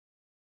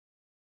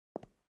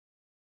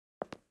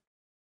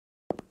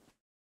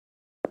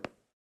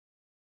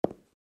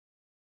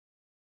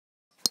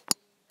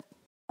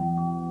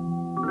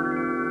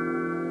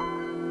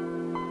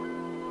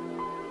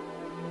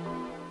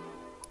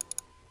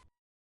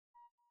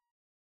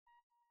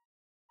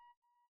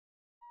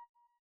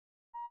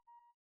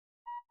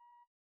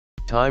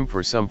Time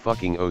for some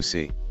fucking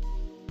OC.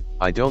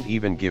 I don't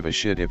even give a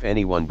shit if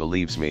anyone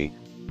believes me,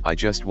 I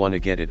just wanna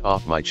get it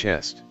off my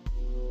chest.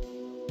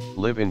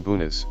 Live in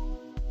boonies.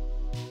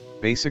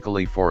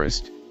 Basically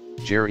forest,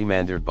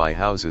 gerrymandered by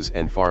houses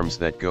and farms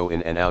that go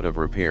in and out of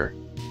repair.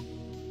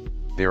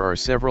 There are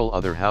several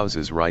other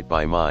houses right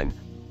by mine,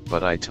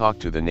 but I talk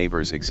to the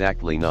neighbors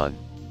exactly none.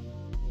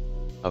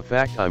 A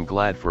fact I'm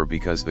glad for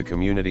because the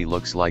community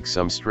looks like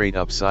some straight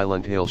up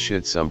Silent Hill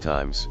shit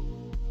sometimes.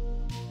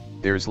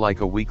 There's like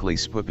a weekly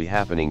spoopy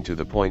happening to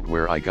the point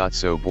where I got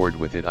so bored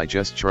with it I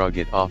just shrug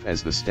it off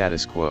as the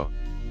status quo.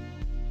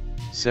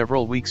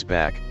 Several weeks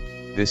back,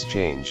 this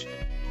changed.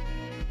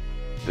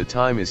 The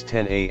time is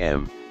 10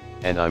 AM,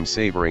 and I'm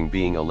savoring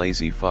being a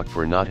lazy fuck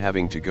for not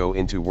having to go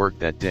into work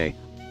that day,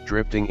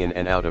 drifting in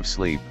and out of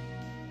sleep.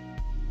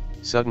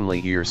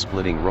 Suddenly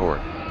ear-splitting roar.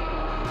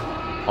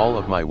 All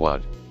of my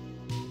what?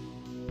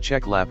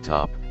 Check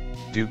laptop,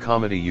 do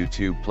comedy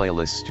YouTube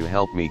playlists to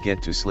help me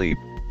get to sleep,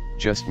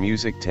 just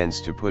music tends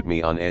to put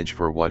me on edge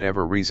for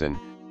whatever reason,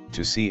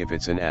 to see if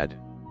it's an ad.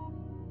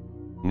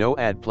 No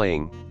ad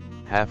playing,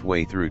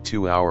 halfway through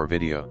 2-hour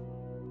video.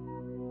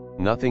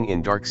 Nothing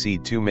in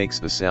Darkseid 2 makes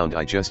the sound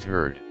I just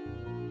heard.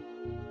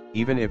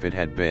 Even if it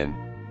had been,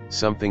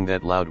 something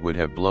that loud would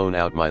have blown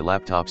out my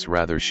laptop's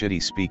rather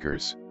shitty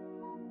speakers.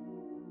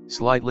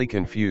 Slightly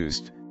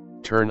confused,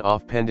 turn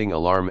off pending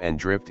alarm and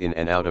drift in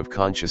and out of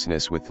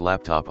consciousness with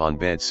laptop on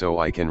bed so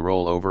I can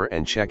roll over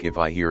and check if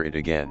I hear it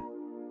again.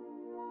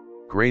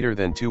 Greater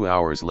than 2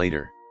 hours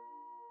later.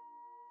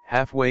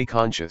 Halfway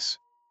conscious.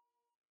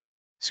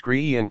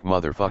 Screeyank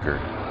motherfucker,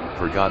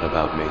 forgot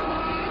about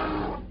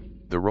me.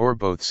 The roar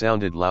both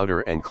sounded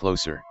louder and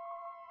closer.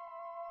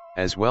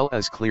 As well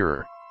as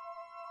clearer.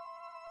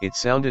 It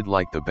sounded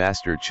like the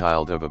bastard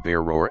child of a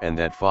bear roar and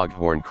that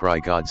foghorn cry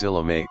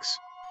Godzilla makes.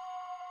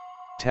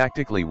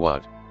 Tactically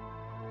what?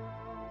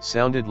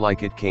 Sounded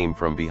like it came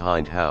from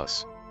behind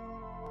house.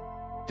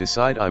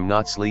 Decide I'm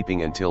not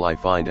sleeping until I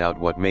find out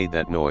what made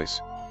that noise.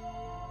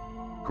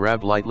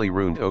 Grab lightly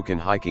ruined oaken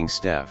hiking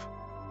staff.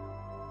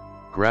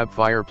 Grab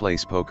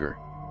fireplace poker.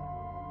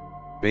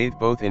 Bathe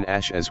both in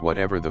ash as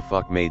whatever the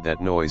fuck made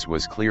that noise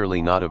was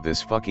clearly not of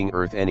this fucking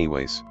earth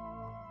anyways.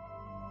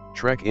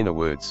 Trek in a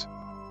woods.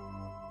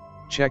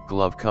 Check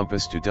glove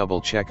compass to double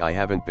check I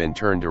haven't been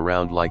turned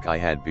around like I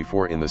had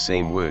before in the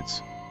same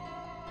woods.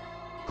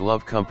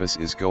 Glove compass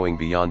is going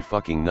beyond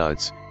fucking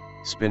nuts,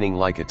 spinning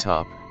like a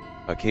top,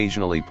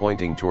 occasionally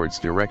pointing towards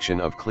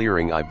direction of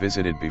clearing I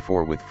visited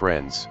before with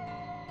friends.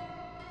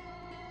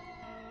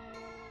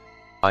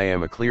 I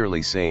am a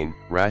clearly sane,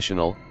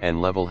 rational,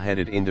 and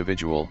level-headed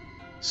individual,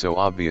 so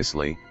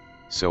obviously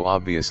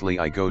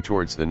I go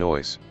towards the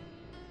noise.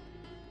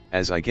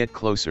 As I get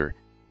closer,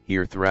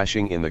 hear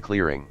thrashing in the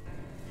clearing.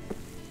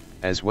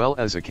 As well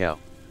as a cow.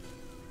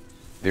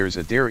 There's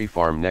a dairy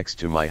farm next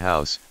to my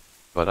house,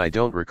 but I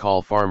don't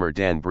recall Farmer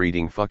Dan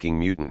breeding fucking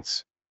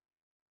mutants.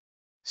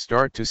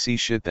 Start to see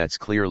shit that's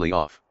clearly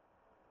off.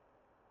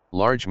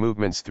 Large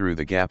movements through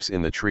the gaps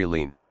in the tree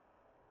line.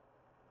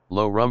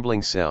 Low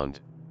rumbling sound.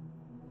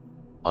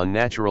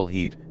 Unnatural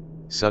heat,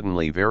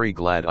 suddenly very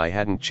glad I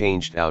hadn't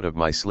changed out of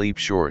my sleep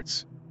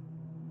shorts.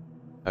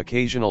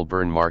 Occasional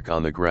burn mark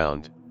on the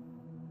ground.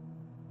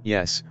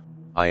 Yes,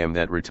 I am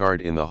that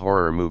retard in the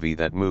horror movie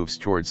that moves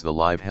towards the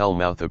live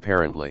hellmouth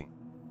apparently.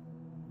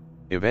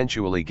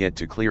 Eventually get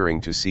to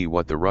clearing to see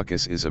what the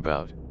ruckus is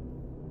about.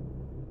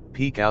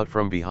 Peek out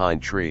from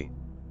behind tree.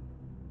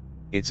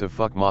 It's a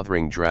fuck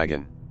mothering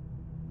dragon.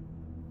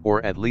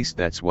 Or at least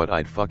that's what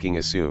I'd fucking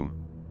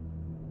assume.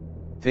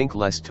 Think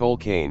less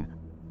Tolkien,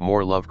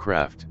 more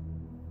Lovecraft.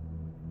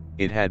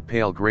 It had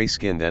pale gray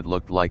skin that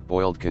looked like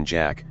boiled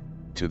konjac,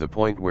 to the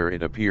point where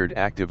it appeared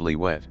actively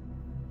wet.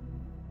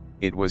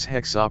 It was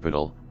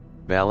hexapedal,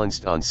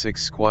 balanced on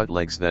 6 squat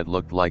legs that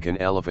looked like an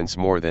elephant's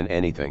more than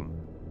anything.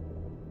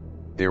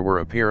 There were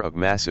a pair of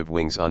massive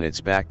wings on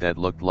its back that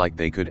looked like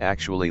they could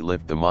actually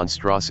lift the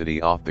monstrosity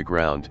off the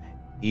ground,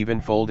 even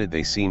folded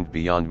they seemed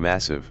beyond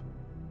massive.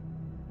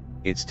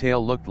 Its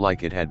tail looked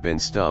like it had been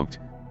stumped,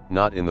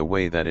 not in the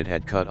way that it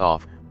had cut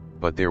off,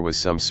 but there was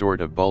some sort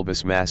of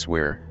bulbous mass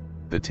where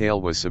the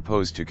tail was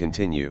supposed to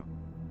continue.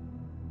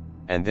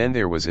 And then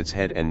there was its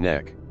head and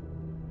neck.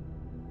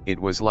 It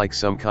was like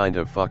some kind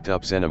of fucked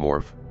up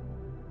xenomorph.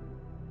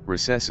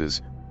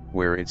 Recesses,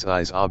 where its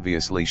eyes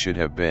obviously should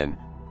have been,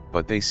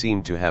 but they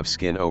seemed to have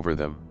skin over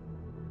them.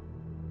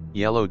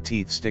 Yellow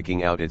teeth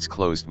sticking out its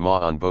closed maw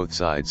on both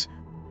sides,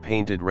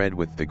 painted red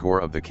with the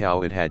gore of the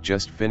cow it had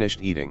just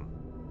finished eating.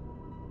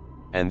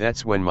 And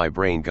that's when my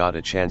brain got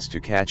a chance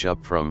to catch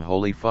up from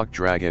holy fuck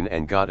dragon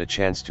and got a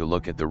chance to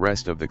look at the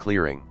rest of the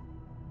clearing.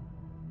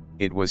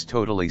 It was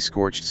totally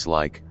scorched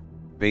like,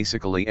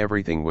 basically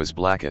everything was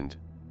blackened.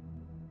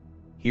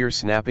 Hear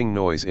snapping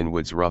noise in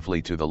woods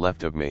roughly to the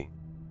left of me.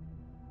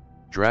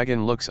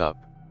 Dragon looks up.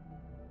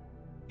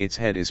 Its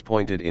head is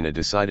pointed in a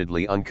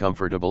decidedly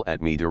uncomfortable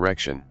at me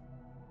direction.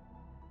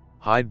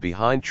 Hide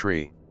behind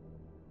tree.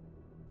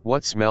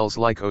 What smells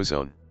like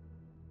ozone?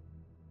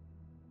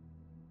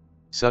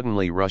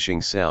 Suddenly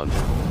rushing sound,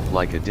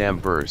 like a dam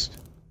burst.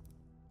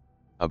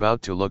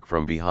 About to look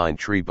from behind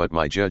tree, but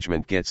my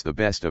judgment gets the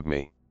best of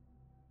me.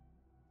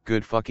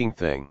 Good fucking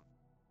thing.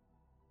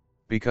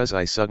 Because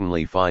I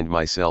suddenly find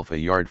myself a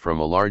yard from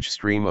a large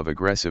stream of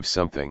aggressive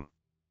something.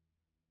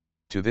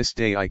 To this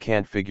day I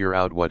can't figure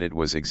out what it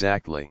was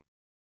exactly.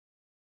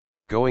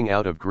 Going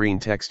out of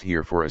Greentext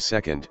here for a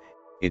second,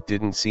 it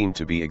didn't seem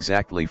to be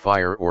exactly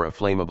fire or a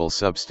flammable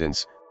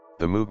substance,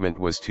 the movement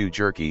was too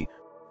jerky,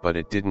 but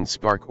it didn't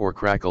spark or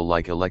crackle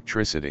like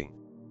electricity.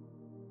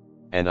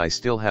 And I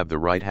still have the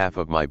right half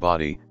of my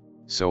body,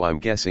 so I'm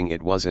guessing it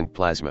wasn't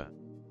plasma.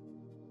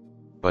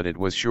 But it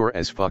was sure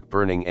as fuck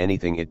burning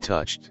anything it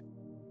touched.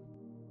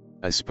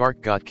 A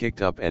spark got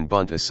kicked up and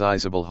burnt a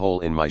sizable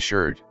hole in my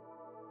shirt.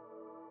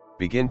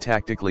 Begin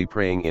tactically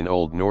praying in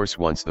Old Norse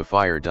once the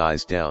fire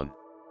dies down.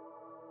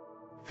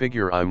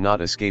 Figure I'm not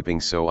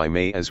escaping, so I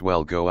may as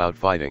well go out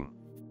fighting.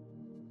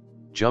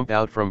 Jump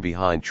out from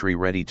behind tree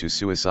ready to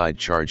suicide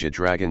charge a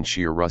dragon,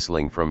 sheer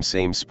rustling from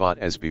same spot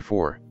as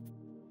before.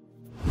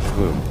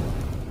 Boom.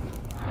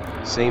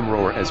 Same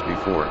roar as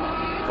before,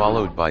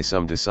 followed by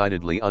some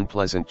decidedly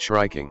unpleasant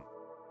shrieking.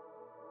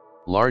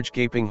 Large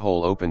gaping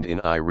hole opened in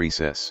eye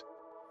recess.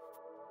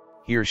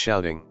 Hear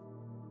shouting.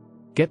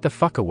 Get the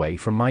fuck away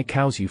from my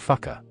cows, you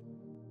fucker.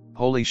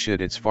 Holy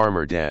shit, it's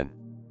Farmer Dan.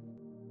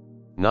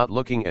 Not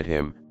looking at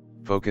him,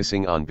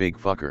 focusing on big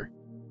fucker.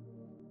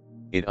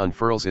 It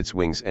unfurls its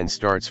wings and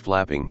starts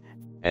flapping,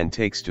 and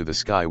takes to the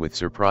sky with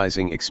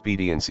surprising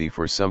expediency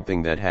for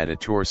something that had a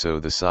torso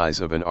the size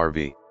of an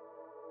RV.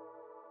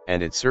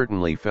 And it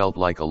certainly felt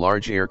like a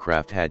large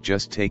aircraft had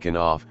just taken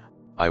off.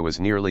 I was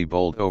nearly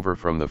bowled over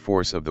from the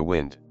force of the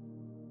wind.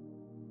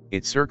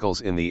 It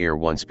circles in the air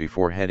once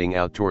before heading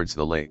out towards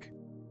the lake.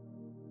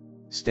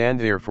 Stand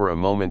there for a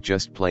moment,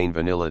 just plain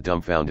vanilla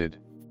dumbfounded.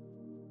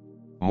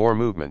 More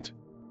movement.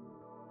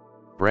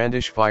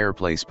 Brandish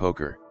fireplace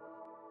poker.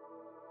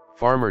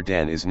 Farmer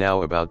Dan is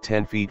now about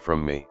 10 feet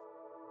from me.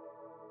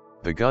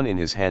 The gun in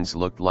his hands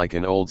looked like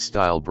an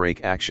old-style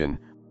break action,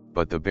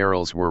 but the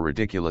barrels were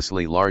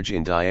ridiculously large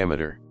in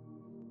diameter.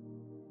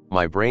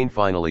 My brain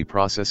finally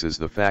processes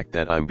the fact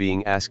that I'm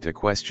being asked a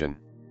question.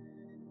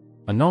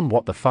 Anon,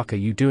 what the fuck are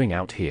you doing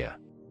out here?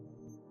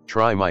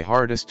 Try my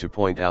hardest to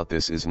point out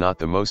this is not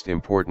the most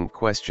important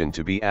question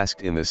to be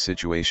asked in this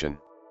situation.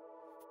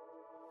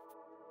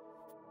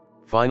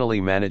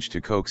 Finally managed to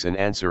coax an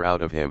answer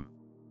out of him.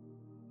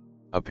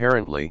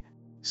 Apparently,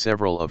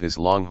 several of his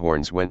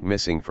longhorns went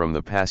missing from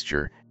the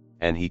pasture,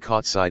 and he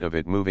caught sight of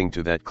it moving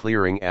to that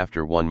clearing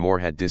after one more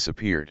had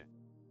disappeared.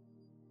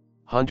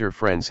 Hunter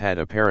friends had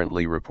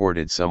apparently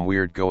reported some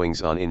weird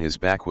goings on in his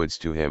backwoods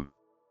to him.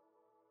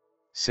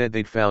 Said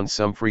they'd found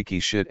some freaky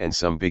shit and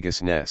some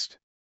biggest nest.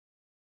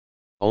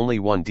 Only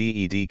one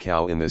dead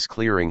cow in this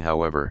clearing,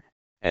 however,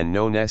 and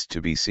no nest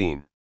to be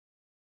seen.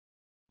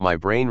 My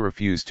brain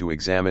refused to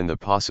examine the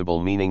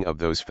possible meaning of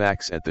those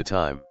facts at the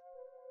time.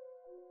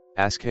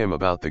 Ask him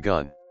about the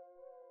gun.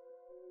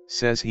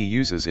 Says he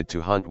uses it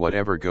to hunt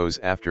whatever goes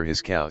after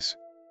his cows.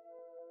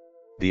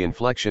 The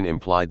inflection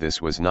implied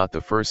this was not the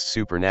first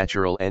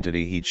supernatural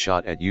entity he'd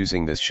shot at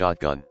using this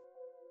shotgun.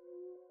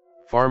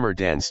 Farmer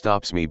Dan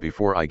stops me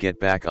before I get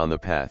back on the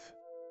path.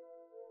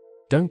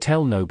 Don't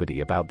tell nobody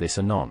about this,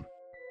 Anon.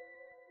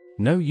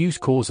 No use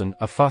causing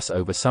a fuss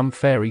over some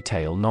fairy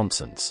tale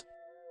nonsense.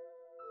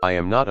 I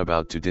am not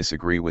about to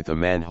disagree with a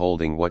man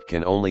holding what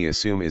can only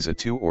assume is a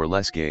 2 or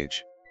less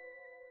gauge.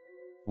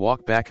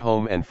 Walk back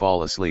home and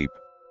fall asleep.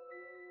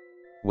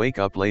 Wake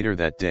up later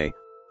that day,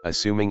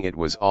 assuming it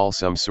was all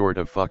some sort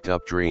of fucked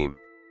up dream.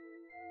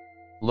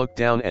 Look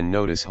down and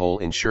notice hole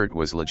in shirt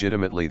was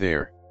legitimately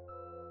there.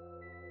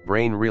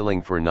 Brain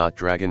reeling for not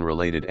dragon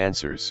related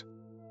answers.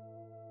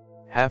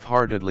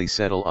 Half-heartedly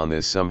settle on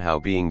this somehow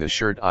being the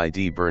shirt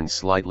ID burned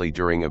slightly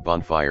during a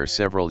bonfire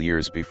several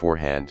years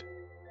beforehand.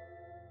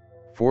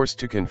 Forced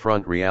to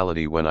confront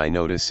reality when I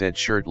notice said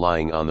shirt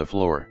lying on the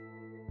floor.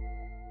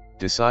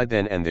 Decide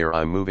then and there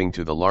I'm moving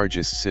to the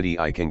largest city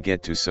I can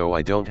get to so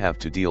I don't have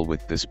to deal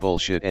with this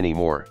bullshit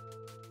anymore.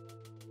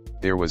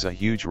 There was a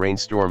huge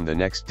rainstorm the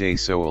next day,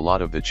 so a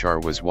lot of the char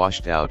was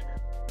washed out,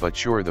 but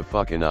sure the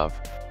fuck enough,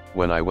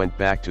 when I went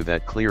back to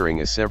that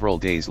clearing several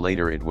days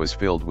later it was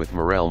filled with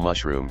morel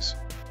mushrooms.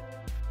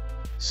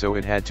 So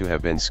it had to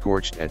have been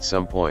scorched at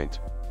some point.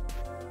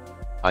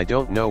 I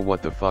don't know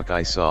what the fuck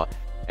I saw,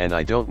 and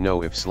I don't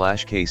know if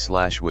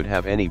 /k/ would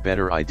have any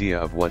better idea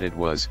of what it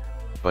was,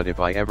 but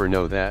if I ever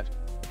know that.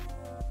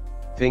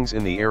 Things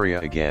in the area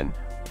again,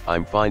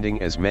 I'm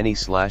finding as many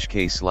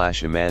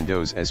 /k/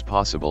 Amandos as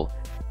possible,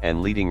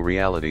 and leading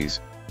realities,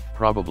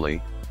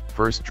 probably,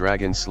 first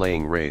dragon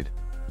slaying raid.